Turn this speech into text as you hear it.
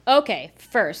Okay,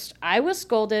 first, I was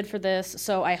scolded for this,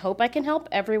 so I hope I can help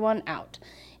everyone out.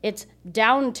 It's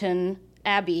Downton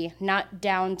Abbey, not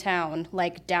downtown,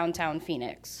 like downtown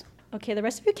Phoenix. Okay, the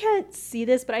rest of you can't see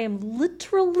this, but I am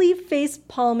literally face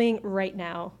palming right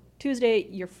now. Tuesday,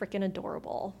 you're freaking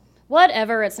adorable.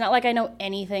 Whatever, it's not like I know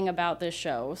anything about this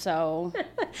show, so.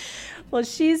 Well,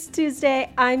 she's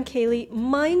Tuesday. I'm Kaylee.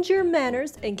 Mind your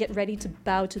manners and get ready to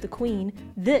bow to the queen.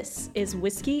 This is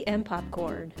Whiskey and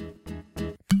Popcorn.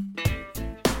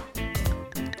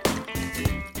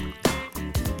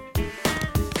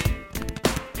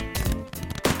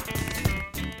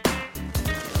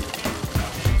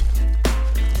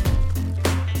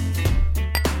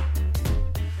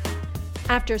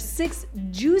 After 6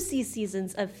 juicy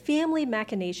seasons of family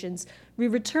machinations, we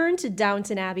return to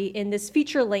Downton Abbey in this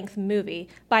feature-length movie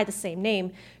by the same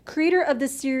name. Creator of the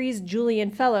series,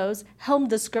 Julian Fellowes,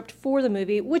 helmed the script for the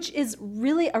movie, which is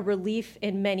really a relief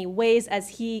in many ways as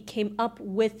he came up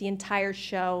with the entire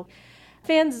show.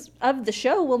 Fans of the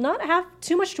show will not have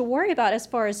too much to worry about as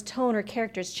far as tone or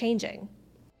characters changing.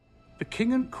 The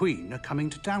King and Queen are coming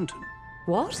to Downton.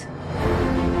 What?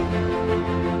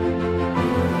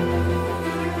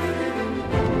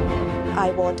 I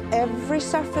want every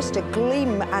surface to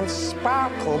gleam and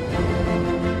sparkle.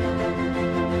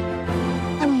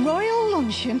 A royal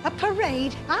luncheon, a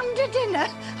parade, and a dinner.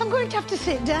 I'm going to have to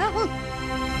sit down.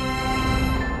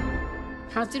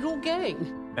 How's it all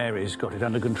going? Mary's got it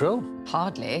under control.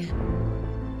 Hardly.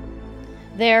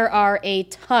 There are a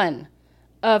ton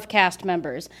of cast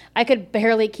members. I could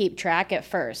barely keep track at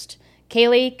first.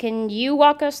 Kaylee, can you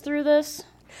walk us through this?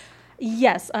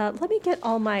 Yes, let me get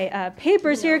all my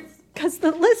papers here, because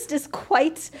the list is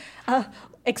quite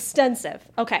extensive.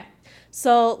 Okay,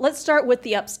 so let's start with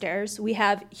the upstairs. We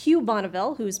have Hugh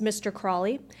Bonneville, who's Mr.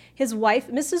 Crawley. His wife,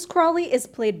 Mrs. Crawley, is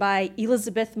played by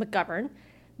Elizabeth McGovern.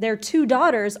 Their 2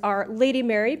 daughters are Lady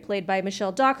Mary, played by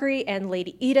Michelle Dockery, and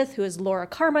Lady Edith, who is Laura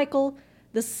Carmichael.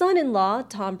 The son-in-law,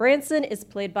 Tom Branson, is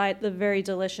played by the very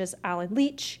delicious Alan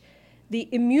Leach. The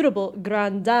immutable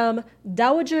Grande Dame,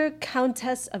 Dowager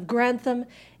Countess of Grantham,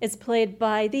 is played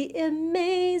by the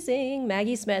amazing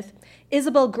Maggie Smith.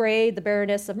 Isabel Grey, the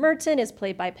Baroness of Merton, is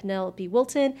played by Penelope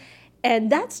Wilton. And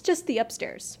that's just the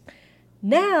upstairs.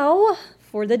 Now,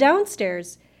 for the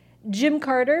downstairs. Jim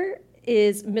Carter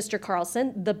is Mr.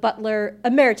 Carlson, the butler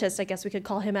emeritus, I guess we could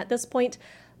call him at this point.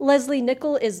 Leslie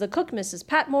Nichol is the cook, Mrs.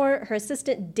 Patmore. Her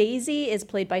assistant, Daisy, is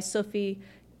played by Sophie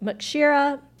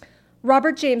McShera.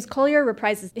 Robert James Collier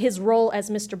reprises his role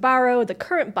as Mr. Barrow, the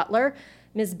current butler.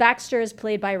 Ms. Baxter is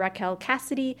played by Raquel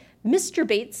Cassidy. Mr.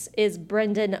 Bates is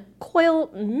Brendan Coyle.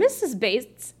 Mrs.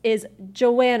 Bates is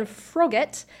Joanne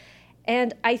Froggatt.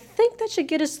 And I think that should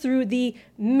get us through the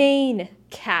main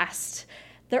cast.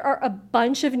 There are a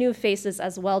bunch of new faces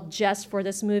as well just for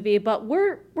this movie, but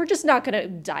we're just not going to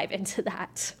dive into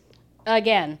that.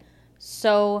 Again,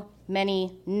 so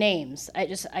many names.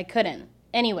 I couldn't.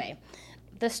 Anyway,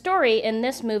 the story in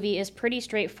this movie is pretty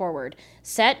straightforward.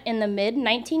 Set in the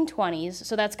mid-1920s,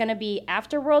 so that's going to be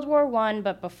after World War I,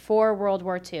 but before World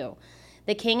War II.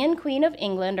 The King and Queen of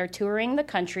England are touring the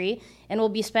country and will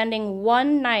be spending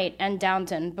one night in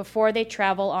Downton before they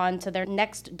travel on to their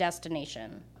next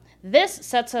destination. This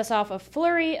sets us off a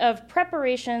flurry of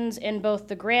preparations in both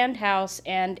the Grand House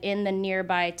and in the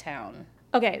nearby town.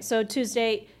 Okay, so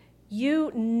Tuesday,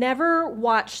 you never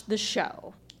watched the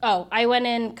show. Oh, I went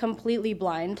in completely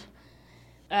blind.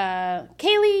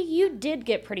 Kaylee, you did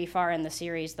get pretty far in the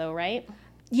series, though, right?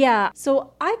 Yeah,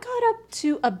 so I got up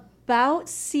to about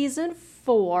season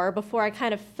 4 before I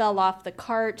kind of fell off the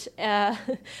cart,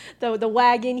 the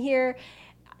wagon here.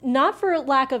 Not for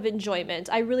lack of enjoyment.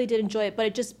 I really did enjoy it, but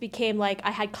it just became like I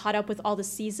had caught up with all the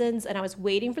seasons and I was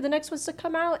waiting for the next ones to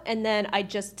come out, and then I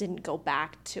just didn't go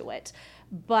back to it.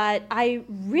 But I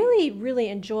really, really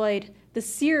enjoyed the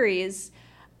series.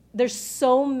 There's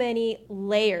so many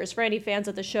layers. For any fans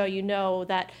of the show, you know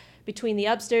that between the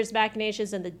upstairs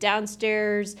machinations and the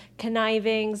downstairs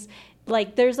connivings,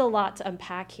 like there's a lot to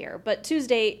unpack here. But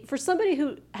Tuesday, for somebody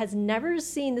who has never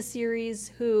seen the series,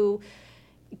 who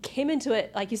came into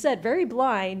it, like you said, very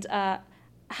blind, how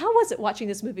was it watching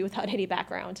this movie without any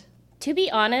background? To be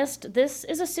honest, this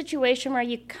is a situation where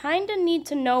you kind of need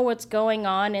to know what's going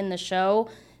on in the show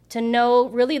to know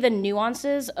really the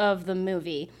nuances of the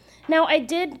movie. Now, I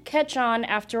did catch on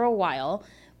after a while,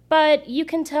 but you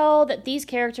can tell that these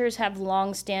characters have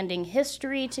long-standing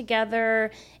history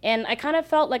together, and I kind of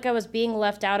felt like I was being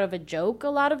left out of a joke a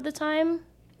lot of the time.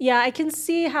 Yeah, I can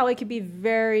see how it could be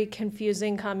very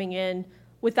confusing coming in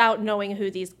without knowing who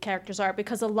these characters are,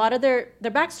 because a lot of their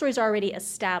backstories are already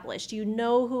established. You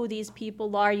know who these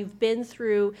people are. You've been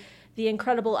through the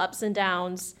incredible ups and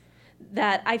downs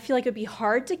that I feel like it would be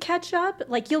hard to catch up.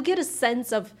 Like, you'll get a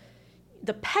sense of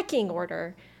the pecking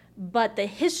order, but the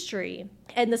history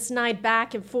and the snide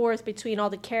back and forth between all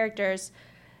the characters,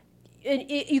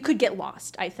 you could get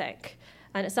lost, I think.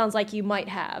 And it sounds like you might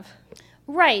have.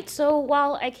 Right. So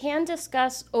while I can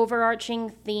discuss overarching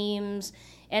themes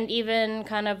and even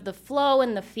kind of the flow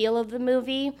and the feel of the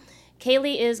movie,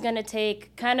 Kaylee is going to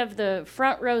take kind of the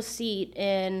front row seat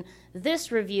in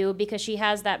this review because she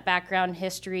has that background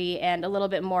history and a little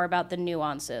bit more about the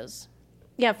nuances.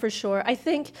 Yeah, for sure. I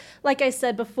think, like I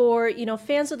said before,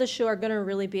 fans of the show are going to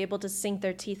really be able to sink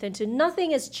their teeth into.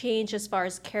 Nothing has changed as far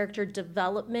as character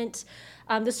development.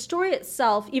 The story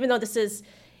itself, even though this is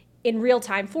in real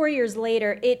time, 4 years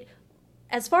later, it,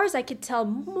 as far as I could tell,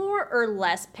 more or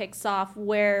less picks off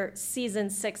where season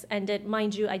 6 ended.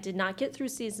 Mind you, I did not get through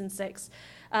season 6,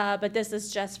 but this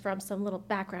is just from some little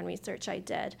background research I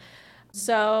did.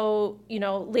 So,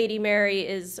 Lady Mary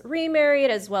is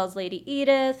remarried, as well as Lady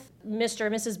Edith. Mr.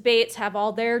 and Mrs. Bates have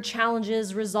all their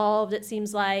challenges resolved, it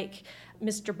seems like.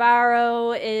 Mr.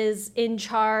 Barrow is in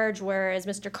charge, whereas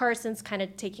Mr. Carson's kind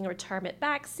of taking a retirement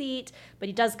backseat, but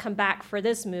he does come back for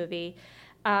this movie.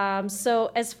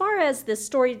 So as far as the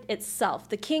story itself,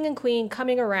 the king and queen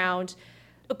coming around,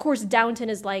 of course, Downton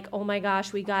is like, oh my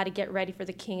gosh, we got to get ready for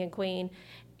the king and queen.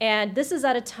 And this is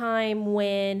at a time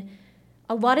when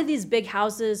a lot of these big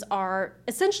houses are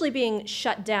essentially being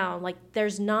shut down. Like,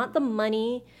 there's not the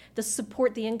money, the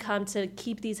support, the income to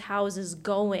keep these houses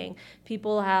going.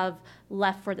 People have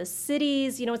left for the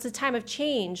cities. It's a time of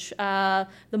change. The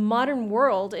modern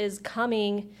world is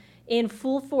coming in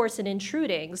full force and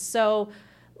intruding. So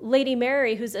Lady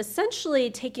Mary, who's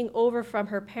essentially taking over from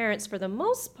her parents for the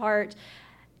most part,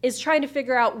 is trying to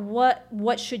figure out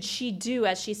what should she do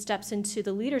as she steps into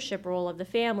the leadership role of the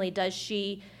family. Does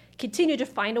she continue to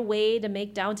find a way to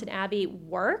make Downton Abbey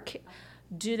work?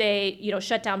 Do they,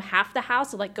 shut down half the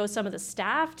house and let go some of the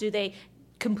staff? Do they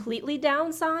completely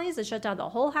downsize and shut down the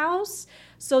whole house?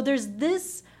 So there's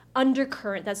this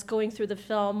undercurrent that's going through the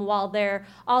film while they're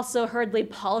also hurriedly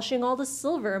polishing all the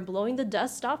silver and blowing the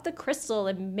dust off the crystal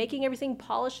and making everything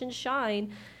polish and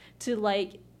shine to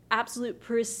like absolute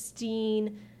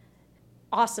pristine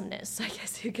awesomeness, I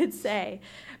guess you could say.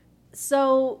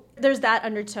 So there's that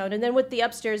undertone. And then with the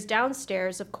upstairs,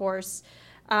 downstairs, of course,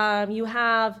 you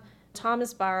have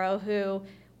Thomas Barrow, who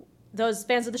those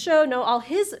fans of the show know all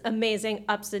his amazing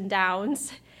ups and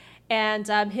downs. And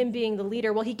him being the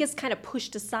leader, well, he gets kind of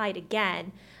pushed aside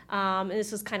again. And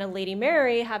this is kind of Lady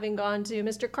Mary having gone to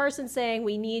Mr. Carson saying,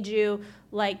 we need you,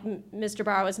 like Mr.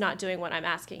 Barrow is not doing what I'm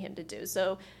asking him to do.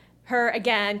 So her,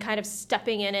 again, kind of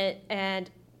stepping in it and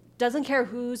doesn't care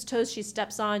whose toes she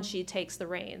steps on, she takes the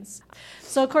reins.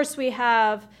 So, of course, we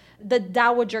have the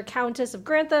Dowager Countess of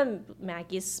Grantham,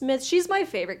 Maggie Smith. She's my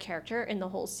favorite character in the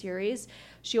whole series.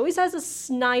 She always has a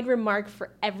snide remark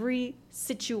for every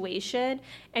situation,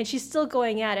 and she's still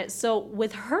going at it. So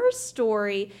with her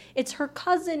story, it's her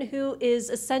cousin who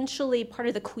is essentially part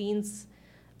of the Queen's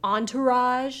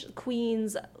entourage,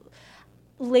 Queen's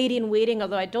lady-in-waiting,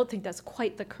 although I don't think that's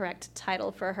quite the correct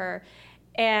title for her.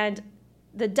 And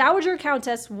the Dowager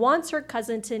Countess wants her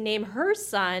cousin to name her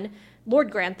son,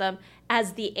 Lord Grantham,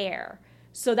 as the heir.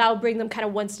 So that will bring them kind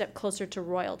of one step closer to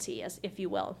royalty, as if you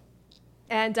will.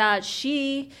 And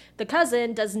she, the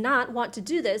cousin, does not want to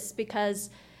do this because,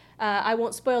 I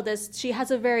won't spoil this, she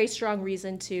has a very strong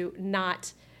reason to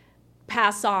not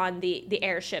pass on the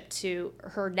heirship to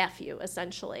her nephew,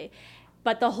 essentially.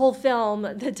 But the whole film,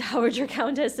 the Dowager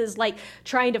Countess is like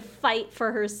trying to fight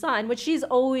for her son, which she's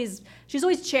always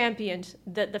championed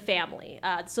the family.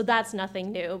 So that's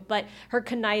nothing new. But her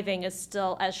conniving is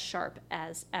still as sharp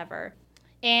as ever.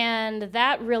 And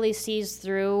that really sees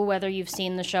through whether you've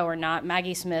seen the show or not.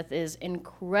 Maggie Smith is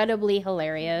incredibly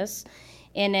hilarious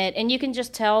in it. And you can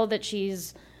just tell that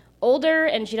she's older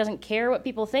and she doesn't care what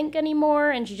people think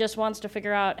anymore. And she just wants to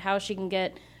figure out how she can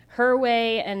get her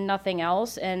way and nothing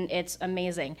else. And it's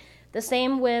amazing. The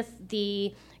same with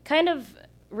the kind of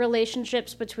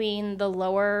relationships between the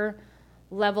lower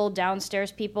level downstairs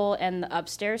people and the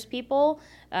upstairs people.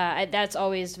 That's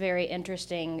always very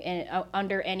interesting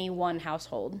under any one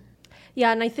household.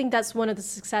 Yeah, and I think that's one of the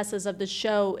successes of the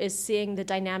show is seeing the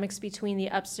dynamics between the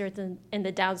upstairs and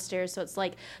the downstairs. So it's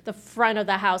like the front of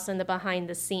the house and the behind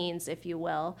the scenes, if you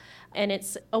will. And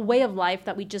it's a way of life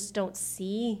that we just don't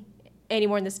see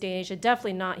anymore in this day and age, and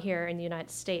definitely not here in the United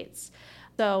States.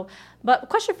 So, but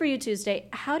question for you, Tuesday,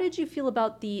 how did you feel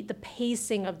about the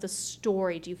pacing of the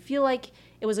story? Do you feel like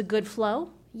it was a good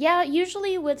flow? Yeah,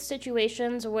 usually with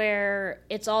situations where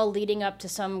it's all leading up to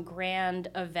some grand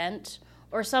event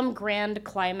or some grand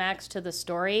climax to the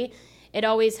story, it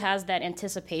always has that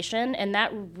anticipation, and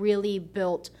that really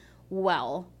built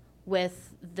well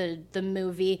with the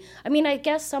movie. I mean, I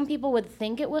guess some people would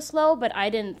think it was slow, but I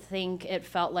didn't think it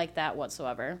felt like that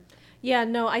whatsoever. Yeah,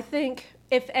 no, I think,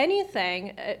 if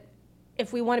anything,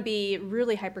 if we want to be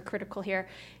really hypercritical here,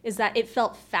 is that it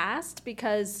felt fast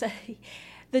because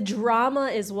the drama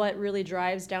is what really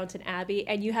drives Downton Abbey,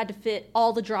 and you had to fit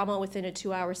all the drama within a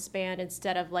 2-hour span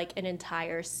instead of like an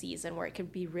entire season where it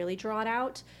could be really drawn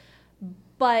out.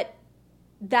 But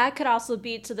that could also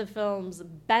be to the film's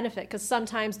benefit, because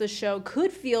sometimes the show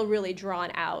could feel really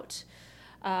drawn out.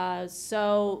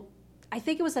 So I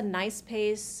think it was a nice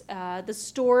pace. The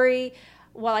story,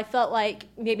 while I felt like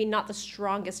maybe not the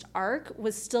strongest arc,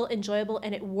 was still enjoyable,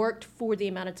 and it worked for the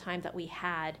amount of time that we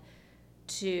had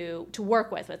to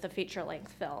work with a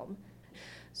feature-length film.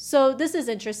 So this is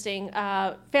interesting.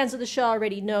 Fans of the show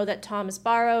already know that Thomas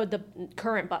Barrow, the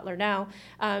current butler now,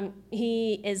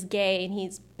 he is gay, and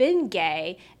he's been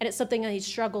gay, and it's something that he's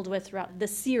struggled with throughout the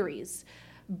series.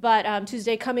 But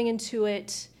Tuesday, coming into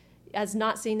it as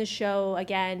not seeing the show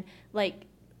again, like,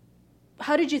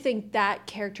 how did you think that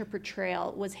character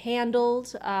portrayal was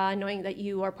handled, knowing that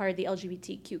you are part of the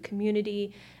LGBTQ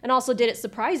community? And also, did it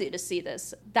surprise you to see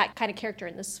that kind of character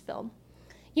in this film?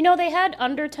 You know, they had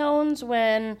undertones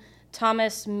when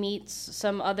Thomas meets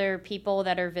some other people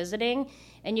that are visiting,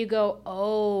 and you go,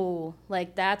 oh,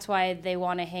 like, that's why they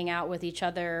want to hang out with each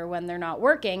other when they're not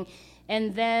working.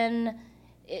 And then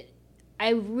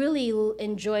I really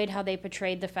enjoyed how they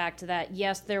portrayed the fact that,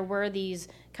 yes, there were these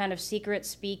kind of secret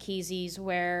speakeasies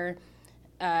where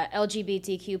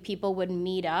LGBTQ people would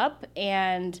meet up,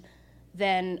 and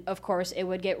then, of course, it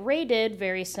would get raided,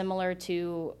 very similar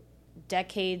to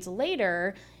decades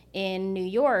later in New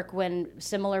York when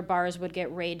similar bars would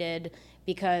get raided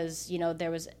because, you know,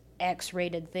 there was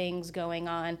X-rated things going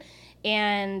on.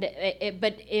 And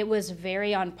but it was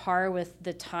very on par with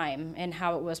the time and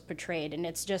how it was portrayed. And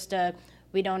it's just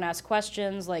we don't ask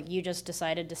questions, like, you just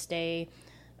decided to stay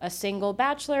a single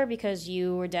bachelor because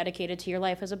you were dedicated to your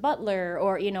life as a butler,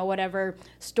 or, you know, whatever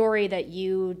story that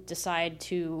you decide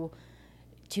to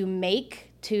make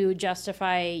to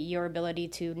justify your ability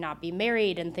to not be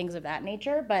married and things of that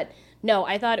nature. But no,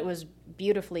 I thought it was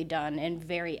beautifully done and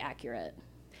very accurate.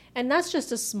 And that's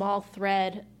just a small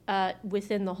thread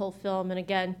within the whole film. And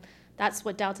again, that's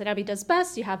what Downton Abbey does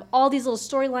best. You have all these little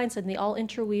storylines, and they all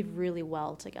interweave really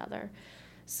well together.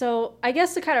 So I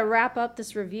guess to kind of wrap up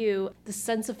this review, the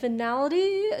sense of finality,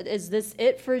 is this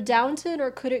it for Downton,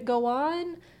 or could it go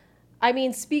on? I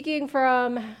mean, speaking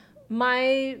from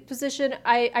my position,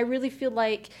 I really feel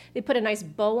like they put a nice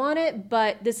bow on it,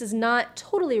 but this is not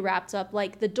totally wrapped up.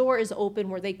 Like, the door is open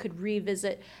where they could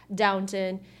revisit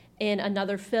Downton in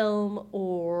another film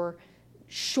or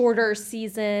shorter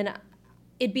season.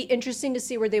 It'd be interesting to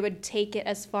see where they would take it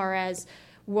as far as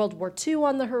World War II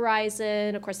on the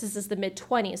horizon. Of course, this is the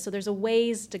mid-20s, so there's a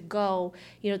ways to go.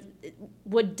 You know,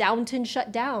 would Downton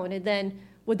shut down? And then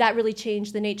would that really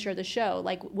change the nature of the show?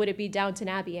 Like, would it be Downton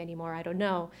Abbey anymore? I don't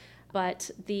know.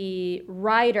 But the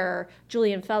writer,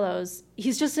 Julian Fellowes,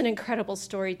 he's just an incredible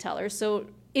storyteller. So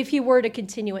if he were to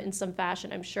continue it in some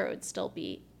fashion, I'm sure it would still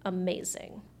be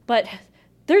amazing. But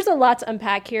there's a lot to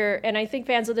unpack here, and I think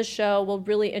fans of the show will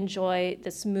really enjoy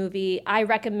this movie. I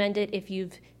recommend it if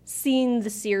you've seen the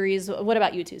series. What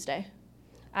about you, Tuesday?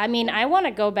 I mean, I want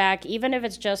to go back, even if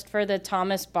it's just for the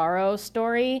Thomas Barrow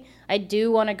story. I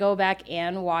do want to go back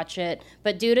and watch it,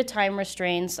 but due to time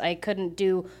restraints, I couldn't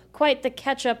do quite the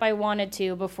catch-up I wanted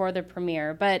to before the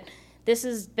premiere. But this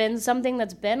has been something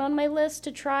that's been on my list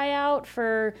to try out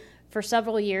for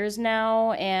several years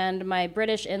now, and my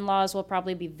British in-laws will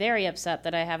probably be very upset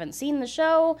that I haven't seen the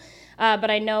show,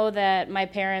 but I know that my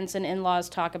parents and in-laws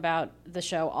talk about the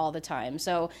show all the time,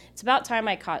 so it's about time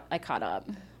I caught up.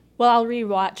 Well, I'll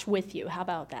rewatch with you. How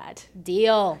about that?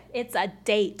 Deal. It's a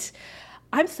date.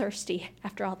 I'm thirsty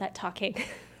after all that talking.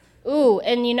 Ooh,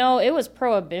 and you know, it was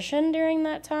Prohibition during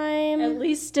that time. At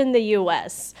least in the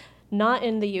U.S., not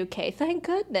in the UK. Thank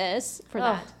goodness for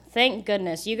that. Thank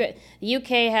goodness. The UK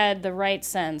had the right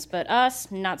sense, but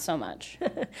us, not so much.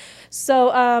 So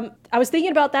I was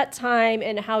thinking about that time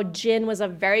and how gin was a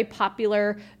very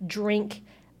popular drink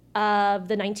of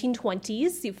the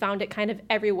 1920s. You found it kind of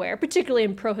everywhere, particularly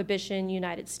in Prohibition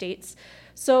United States.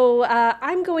 So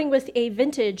I'm going with a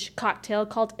vintage cocktail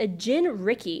called a Gin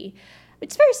Ricky.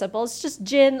 It's very simple. It's just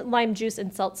gin, lime juice,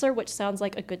 and seltzer, which sounds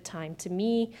like a good time to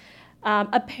me.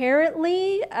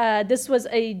 Apparently, this was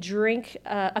a drink,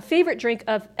 a favorite drink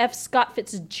of F. Scott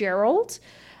Fitzgerald.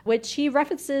 which he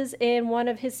references in one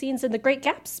of his scenes in The Great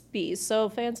Gatsby. So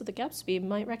fans of The Gatsby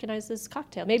might recognize this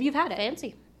cocktail. Maybe you've had it.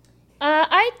 Fancy.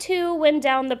 I, too, went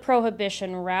down the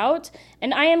prohibition route,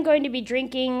 and I am going to be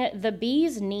drinking the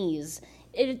Bee's Knees.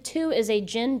 It, too, is a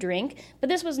gin drink, but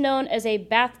this was known as a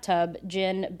bathtub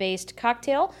gin-based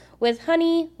cocktail with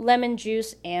honey, lemon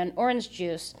juice, and orange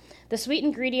juice. The sweet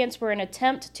ingredients were an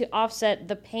attempt to offset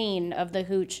the pain of the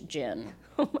hooch gin.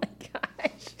 Oh my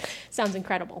gosh. Sounds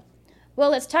incredible.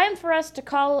 Well, it's time for us to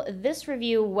call this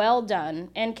review well done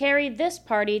and carry this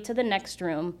party to the next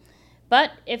room.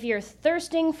 But if you're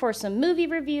thirsting for some movie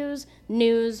reviews,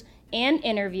 news, and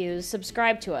interviews,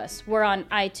 subscribe to us. We're on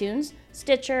iTunes,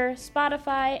 Stitcher,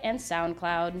 Spotify, and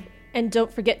SoundCloud. And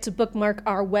don't forget to bookmark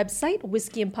our website,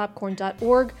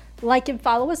 whiskeyandpopcorn.org. Like and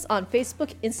follow us on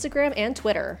Facebook, Instagram, and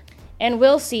Twitter. And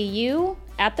we'll see you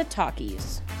at the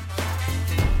talkies.